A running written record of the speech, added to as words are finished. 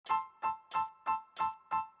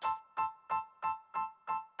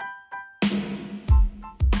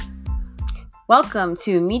Welcome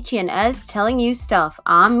to Michi and Ez Telling You Stuff.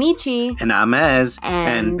 I'm Michi. And I'm Ez.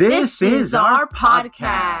 And this is our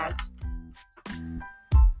podcast.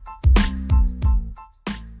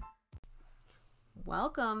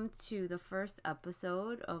 Welcome to the first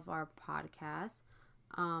episode of our podcast.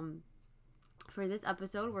 For this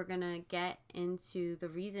episode, we're going to get into the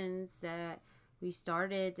reasons that we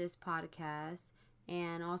started this podcast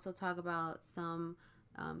and also talk about some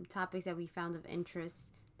topics that we found of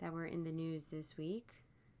interest that were in the news this week.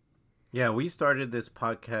 Yeah, we started this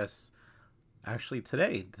podcast actually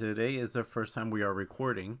today. Today is the first time we are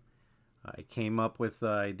recording. I came up with the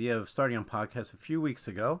idea of starting a podcast a few weeks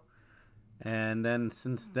ago. And then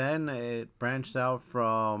since then, it branched out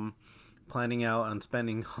from planning out on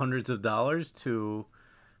spending hundreds of dollars to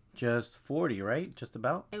just 40, right? Just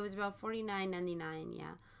about? It was about $49.99,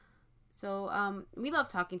 yeah. So we love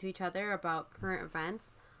talking to each other about current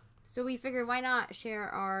events. So we figured, why not share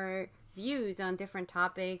our views on different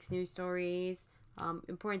topics, news stories,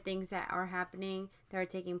 important things that are happening, that are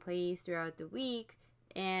taking place throughout the week,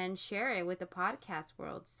 and share it with the podcast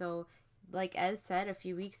world. So like Ez said a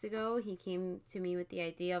few weeks ago, he came to me with the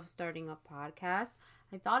idea of starting a podcast.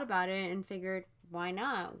 I thought about it and figured, why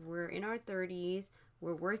not? We're in our 30s.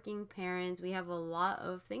 We're working parents. We have a lot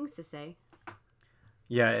of things to say.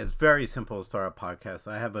 Yeah, it's very simple to start a podcast.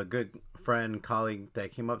 I have a good friend, colleague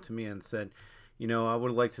that came up to me and said, I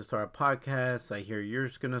would like to start a podcast. I hear you're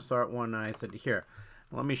going to start one. And I said, here,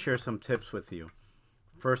 let me share some tips with you.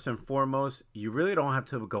 First and foremost, you really don't have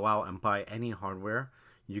to go out and buy any hardware.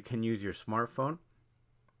 You can use your smartphone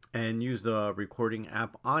and use the recording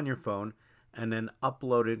app on your phone and then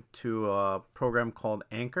upload it to a program called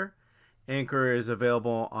Anchor. Anchor is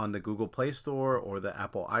available on the Google Play Store or the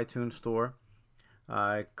Apple iTunes Store.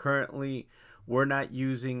 Currently, we're not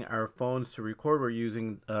using our phones to record. We're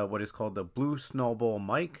using what is called the Blue Snowball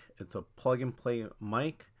mic. It's a plug-and-play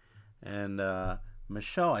mic. And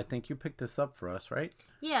Michelle, I think you picked this up for us, right?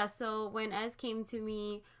 Yeah, so when Ez came to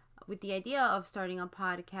me with the idea of starting a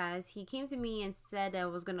podcast, he came to me and said that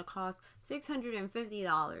it was going to cost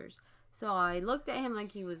 $650. So I looked at him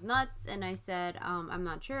like he was nuts, and I said, I'm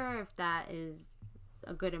not sure if that is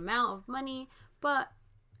a good amount of money, but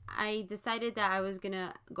I decided that I was going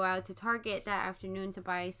to go out to Target that afternoon to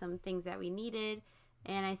buy some things that we needed.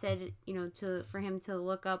 And I said, for him to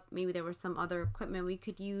look up, maybe there was some other equipment we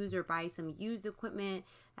could use or buy some used equipment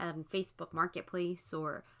at Facebook Marketplace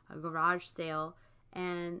or a garage sale.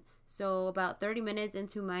 And so about 30 minutes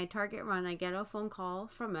into my Target run, I get a phone call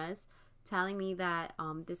from Ez telling me that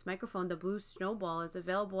this microphone, the Blue Snowball, is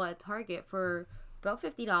available at Target for about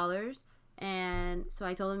 $50. And so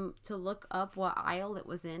I told him to look up what aisle it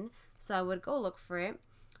was in, so I would go look for it.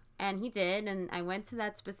 And he did, and I went to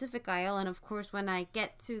that specific aisle, and of course when I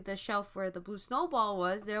get to the shelf where the Blue Snowball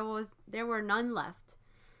was, there were none left.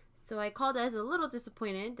 So I called Ez a little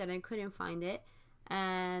disappointed that I couldn't find it.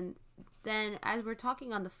 And then as we're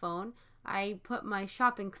talking on the phone, I put my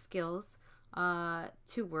shopping skills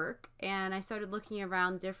to work, and I started looking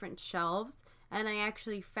around different shelves, and I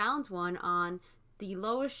actually found one on the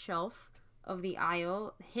lowest shelf of the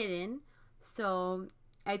aisle, hidden. So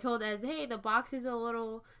I told Ez, hey, the box is a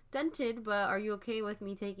little dented, but are you okay with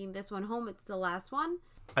me taking this one home? It's the last one.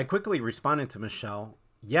 I quickly responded to Michelle.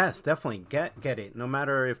 Yes, definitely get it. No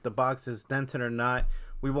matter if the box is dented or not,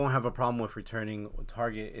 we won't have a problem with returning.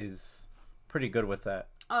 Target is pretty good with that.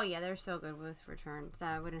 Oh yeah, they're so good with returns.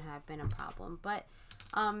 That wouldn't have been a problem. But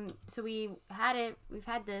so we've had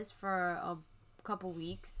this for a couple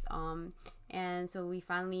weeks. And so we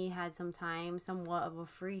finally had some time, somewhat of a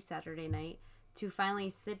free Saturday night, to finally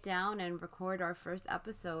sit down and record our first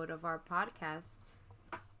episode of our podcast.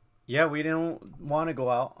 Yeah, we didn't want to go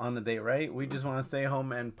out on the date, right? We just want to stay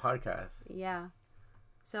home and podcast. Yeah.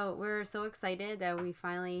 So we're so excited that we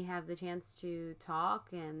finally have the chance to talk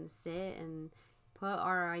and sit and put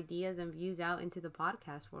our ideas and views out into the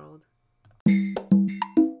podcast world.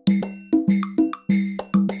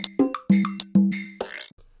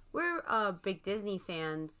 We're big Disney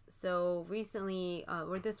fans, so recently,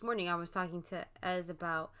 or this morning, I was talking to Ez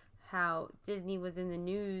about how Disney was in the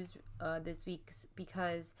news this week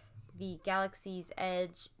because the Galaxy's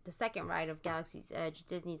Edge, the second ride of Galaxy's Edge,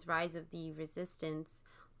 Disney's Rise of the Resistance,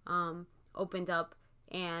 opened up,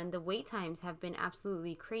 and the wait times have been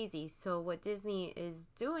absolutely crazy. So what Disney is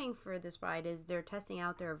doing for this ride is they're testing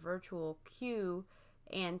out their virtual queue,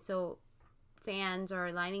 and so fans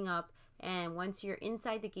are lining up. And once you're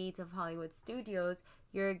inside the gates of Hollywood Studios,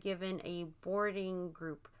 you're given a boarding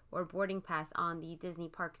group or boarding pass on the Disney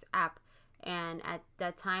Parks app. And at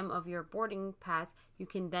that time of your boarding pass, you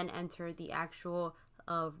can then enter the actual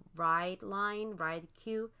ride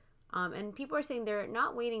queue And people are saying they're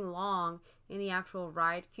not waiting long in the actual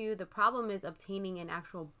ride queue. The problem is obtaining an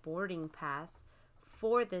actual boarding pass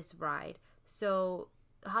for this ride. So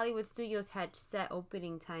Hollywood Studios had set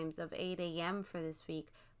opening times of 8 a.m. for this week,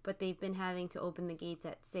 but they've been having to open the gates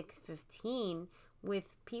at 6:15, with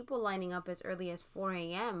people lining up as early as 4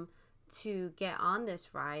 a.m. to get on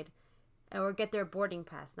this ride, or get their boarding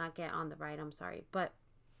pass, not get on the ride, I'm sorry. But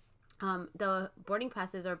the boarding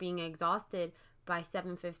passes are being exhausted by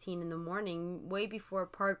 7:15 in the morning, way before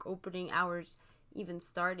park opening hours even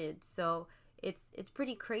started. So it's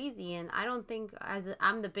pretty crazy, and I don't think,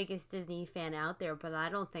 I'm the biggest Disney fan out there, but I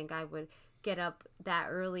don't think I would get up that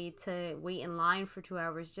early to wait in line for 2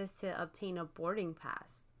 hours just to obtain a boarding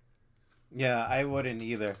pass. Yeah, I wouldn't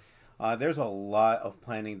either. There's a lot of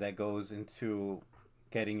planning that goes into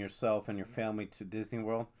getting yourself and your family to Disney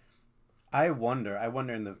World. I wonder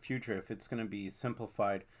in the future if it's going to be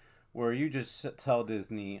simplified, where you just tell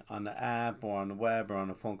Disney on the app or on the web or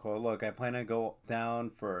on a phone call, look, I plan to go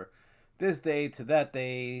down for this day to that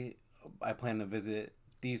day. I plan to visit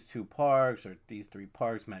these 2 parks or these 3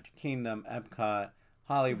 parks, Magic Kingdom, Epcot,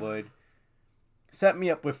 Hollywood. Set me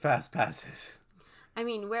up with fast passes. I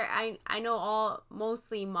mean, where I know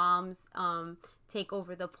mostly moms take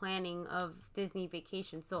over the planning of Disney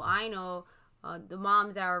vacation. So I know the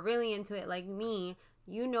moms that are really into it, like me,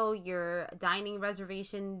 your dining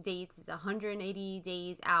reservation dates is 180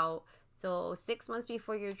 days out. So 6 months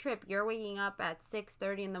before your trip, you're waking up at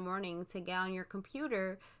 6:30 in the morning to get on your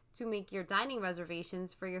computer to make your dining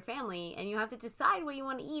reservations for your family, and you have to decide what you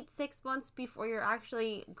want to eat 6 months before you're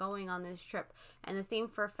actually going on this trip. And the same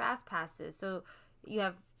for fast passes. So you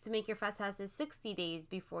have to make your fast passes 60 days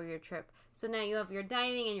before your trip. So now you have your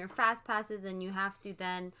dining and your fast passes, and you have to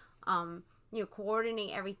then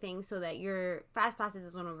coordinate everything so that your fast passes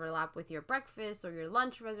doesn't overlap with your breakfast or your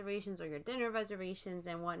lunch reservations or your dinner reservations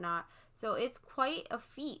and whatnot. So it's quite a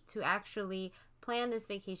feat to actually plan this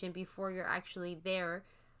vacation before you're actually there.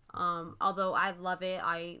 Although I love it,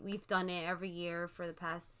 we've done it every year for the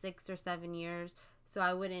past 6 or 7 years, so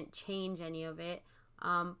I wouldn't change any of it.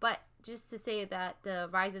 But just to say that the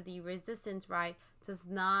Rise of the Resistance ride does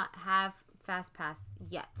not have Fast Pass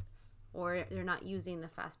yet, or they're not using the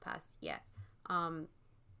Fast Pass yet.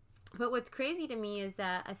 But what's crazy to me is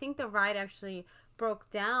that I think the ride actually broke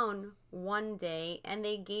down one day, and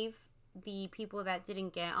they gave the people that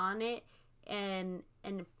didn't get on it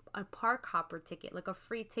a park hopper ticket, like a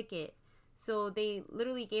free ticket. So they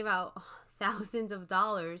literally gave out thousands of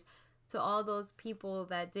dollars to all those people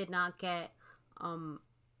that did not get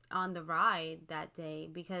on the ride that day,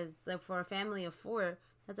 because like for a family of 4,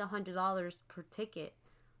 that's $100 per ticket.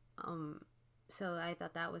 So I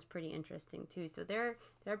thought that was pretty interesting too. So they're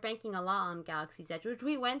banking a lot on Galaxy's Edge, which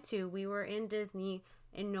we went to. We were in Disney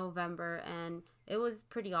in November, and it was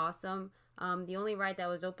pretty awesome. The only ride that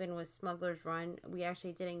was open was Smuggler's Run. We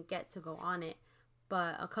actually didn't get to go on it,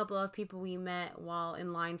 but a couple of people we met while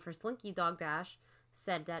in line for Slinky Dog Dash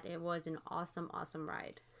said that it was an awesome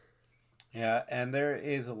ride. Yeah, and there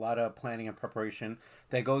is a lot of planning and preparation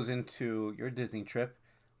that goes into your Disney trip.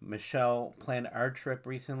 Michelle planned our trip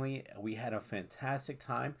recently. We had a fantastic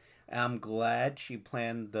time. I'm glad she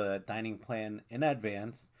planned the dining plan in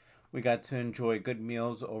advance. We got to enjoy good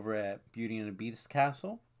meals over at Beauty and the Beast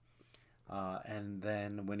Castle. And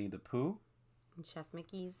then Winnie the Pooh. And Chef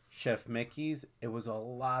Mickey's. Chef Mickey's. It was a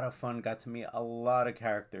lot of fun. Got to meet a lot of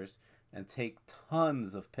characters and take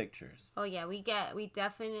tons of pictures. Oh yeah, we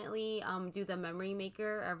definitely do the memory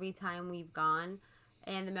maker every time we've gone.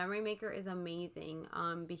 And the memory maker is amazing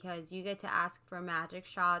because you get to ask for magic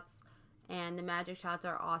shots, and the magic shots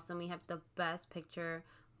are awesome. We have the best picture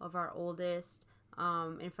of our oldest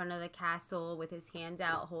in front of the castle with his hands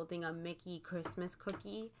out holding a Mickey Christmas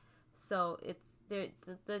cookie. So it's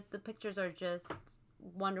the pictures are just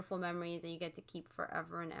wonderful memories that you get to keep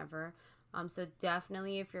forever and ever. So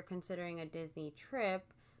definitely, if you're considering a Disney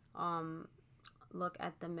trip, look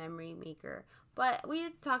at the memory maker. But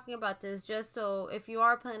we're talking about this just so if you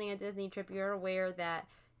are planning a Disney trip, you're aware that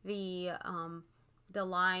the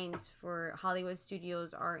lines for Hollywood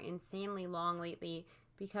Studios are insanely long lately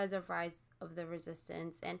because of Rise of the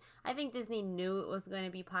Resistance. And I think Disney knew it was going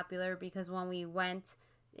to be popular, because when we went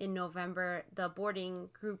in November, the boarding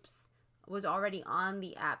groups was already on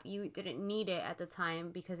the app. You didn't need it at the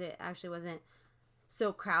time because it actually wasn't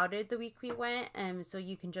so crowded the week we went, and so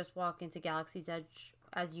you can just walk into Galaxy's Edge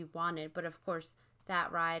as you wanted. But of course,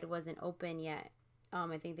 that ride wasn't open yet.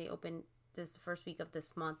 I think they opened this first week of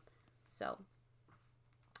this month. So,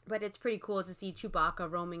 but it's pretty cool to see Chewbacca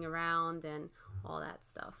roaming around and all that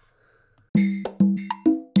stuff.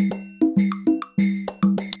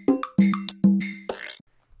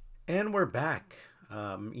 we're back.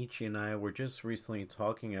 Ichi and I were just recently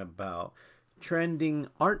talking about trending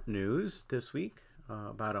art news this week.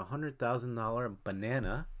 About $100,000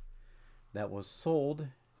 banana that was sold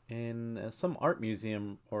in some art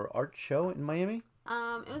museum or art show in Miami.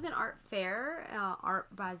 It was an art fair,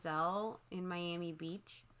 Art Basel in Miami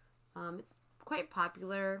Beach. It's quite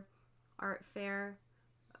popular art fair.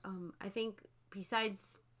 I think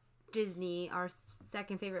besides Disney, our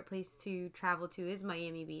second favorite place to travel to is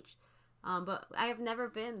Miami Beach. But I have never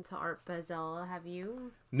been to Art Basel. Have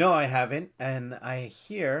you? No, I haven't. And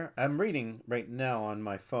I'm reading right now on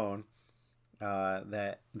my phone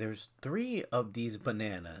that there's 3 of these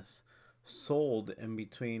bananas sold in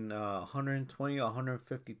between 120 to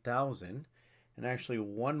 150,000. And actually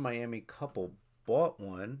one Miami couple bought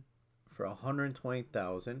one for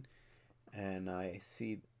 120,000. And I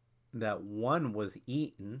see that one was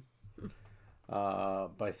eaten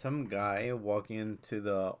by some guy walking into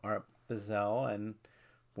the Art Basel and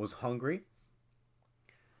was hungry.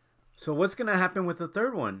 So what's going to happen with the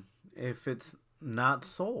third one if it's not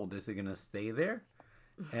sold? Is it going to stay there?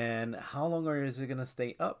 And how long is it going to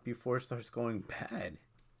stay up before it starts going bad?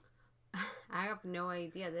 I have no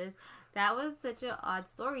idea. That was such an odd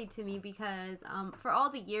story to me because for all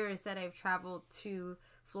the years that I've traveled to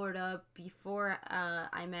Florida before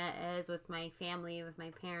I met Ez with my family, with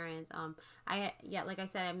my parents, like I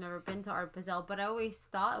said, I've never been to Art Basel, but I always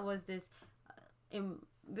thought it was this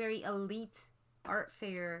very elite art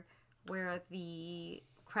fair where the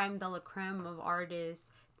creme de la creme of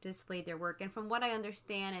artists displayed their work. And from what I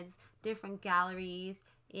understand, it's different galleries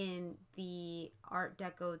in the Art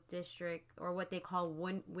Deco district, or what they call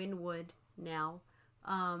Wynwood now,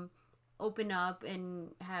 open up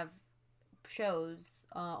and have shows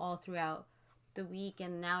all throughout the week,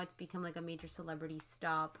 and now it's become like a major celebrity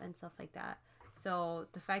stop and stuff like that. So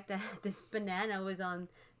the fact that this banana was on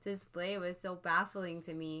display was so baffling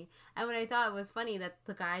to me. And when I thought it was funny that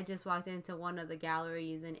the guy just walked into one of the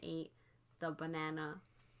galleries and ate the banana.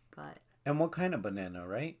 And what kind of banana,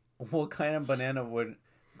 right? What kind of banana would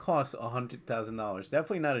cost $100,000?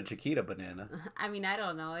 Definitely not a Chiquita banana. I mean, I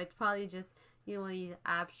don't know. It's probably just, these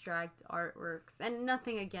abstract artworks, and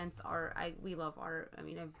nothing against art. We love art. I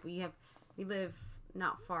mean, we live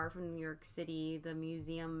not far from New York City, the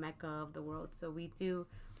museum mecca of the world. So we do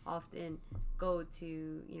often go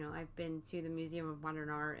to, I've been to the Museum of Modern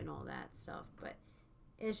Art and all that stuff. But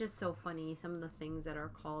it's just so funny, some of the things that are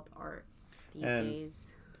called art these days.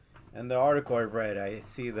 And the article I read, I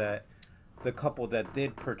see that the couple that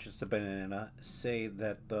did purchase the banana say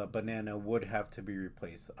that the banana would have to be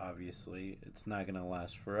replaced. Obviously, it's not going to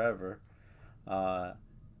last forever. But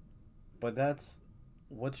that's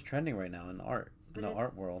what's trending right now in art, in the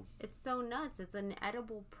art world. It's so nuts. It's an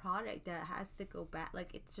edible product that has to go back.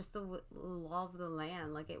 Like, it's just the law of the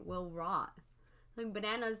land. Like, it will rot. Like,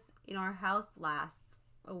 bananas in our house last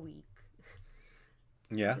a week.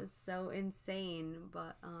 Yeah. Just so insane.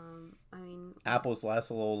 But, I mean... Apples last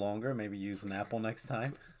a little longer. Maybe use an apple next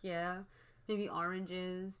time. Yeah. Maybe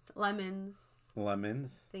oranges. Lemons.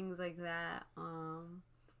 Things like that.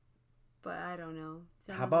 But I don't know.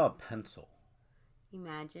 How about a pencil?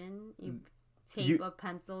 Imagine you tape a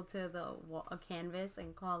pencil to a canvas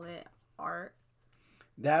and call it art.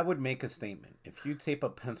 That would make a statement. If you tape a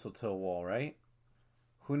pencil to a wall, right?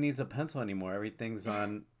 Who needs a pencil anymore? Everything's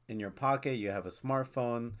in your pocket. You have a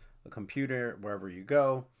smartphone, a computer, wherever you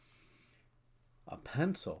go. A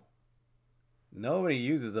pencil. Nobody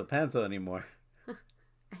uses a pencil anymore.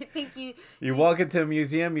 I think you walk into a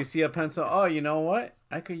museum, you see a pencil. Oh, you know what?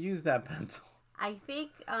 I could use that pencil. I think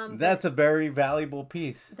that's a very valuable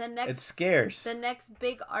piece. It's scarce. The next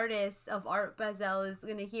big artist of Art Basel is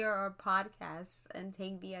going to hear our podcast and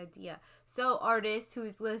take the idea. So, artist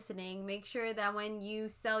who's listening, make sure that when you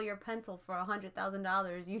sell your pencil for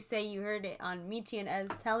 $100,000, you say you heard it on Michi and Ez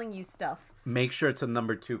telling you stuff. Make sure it's a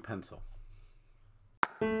number 2 pencil.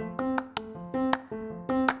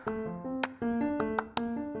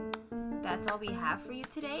 That's all we have for you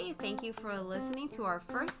today. Thank you for listening to our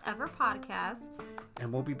first ever podcast.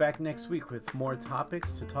 And we'll be back next week with more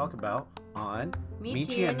topics to talk about on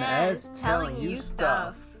Michi and Ez telling you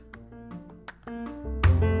stuff.